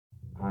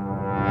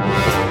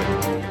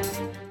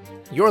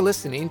You're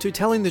listening to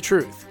Telling the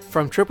Truth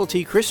from Triple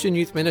T Christian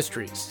Youth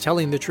Ministries,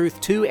 telling the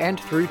truth to and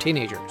through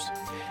teenagers.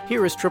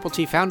 Here is Triple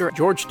T founder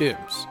George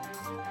Dooms.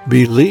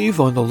 Believe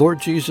on the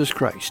Lord Jesus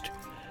Christ.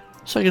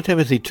 2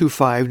 Timothy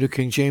 2:5, New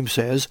King James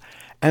says,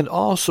 "And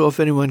also if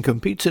anyone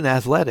competes in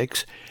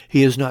athletics,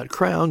 he is not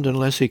crowned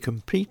unless he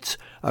competes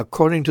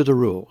according to the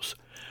rules."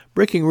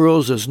 Breaking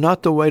rules is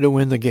not the way to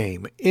win the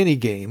game, any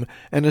game,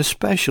 and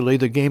especially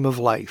the game of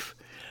life.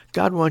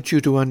 God wants you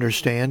to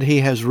understand He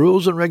has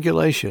rules and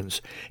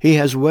regulations. He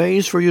has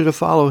ways for you to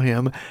follow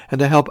Him and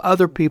to help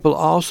other people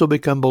also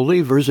become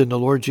believers in the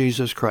Lord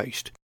Jesus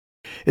Christ.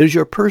 It is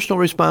your personal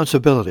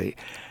responsibility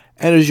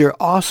and it is your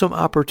awesome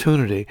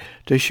opportunity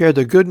to share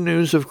the good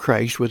news of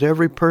Christ with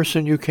every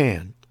person you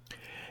can.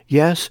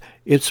 Yes,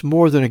 it's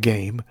more than a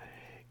game.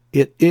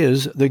 It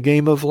is the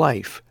game of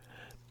life.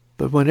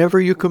 But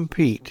whenever you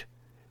compete,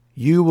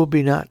 you will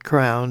be not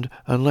crowned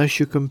unless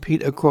you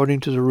compete according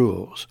to the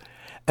rules.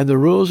 And the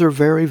rules are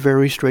very,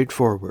 very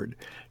straightforward.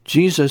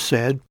 Jesus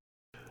said,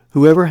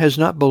 "Whoever has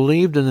not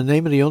believed in the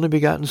name of the only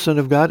begotten Son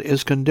of God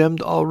is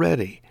condemned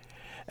already."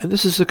 And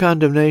this is the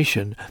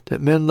condemnation,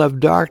 that men love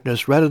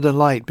darkness rather than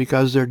light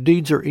because their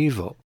deeds are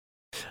evil.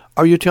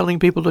 Are you telling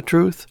people the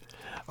truth?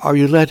 Are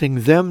you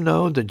letting them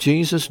know that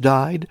Jesus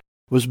died,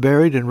 was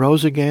buried, and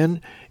rose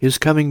again, is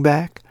coming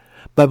back?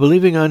 By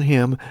believing on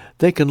Him,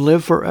 they can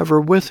live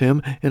forever with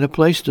Him in a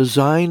place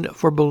designed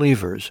for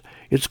believers.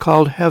 It's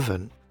called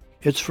heaven.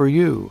 It's for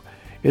you.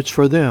 It's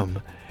for them.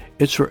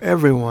 It's for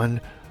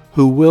everyone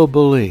who will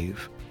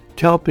believe.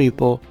 Tell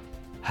people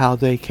how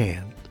they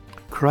can.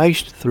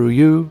 Christ through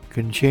you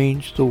can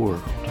change the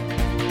world.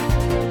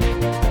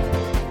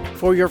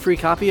 For your free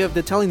copy of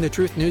the Telling the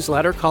Truth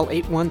newsletter, call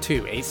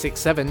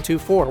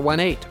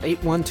 812-867-2418,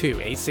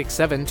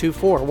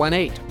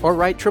 812-867-2418, or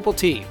write Triple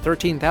T,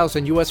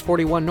 13,000 U.S.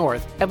 41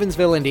 North,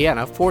 Evansville,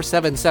 Indiana,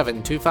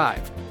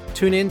 47725.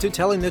 Tune in to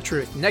Telling the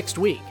Truth next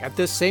week at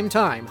this same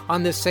time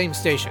on this same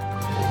station.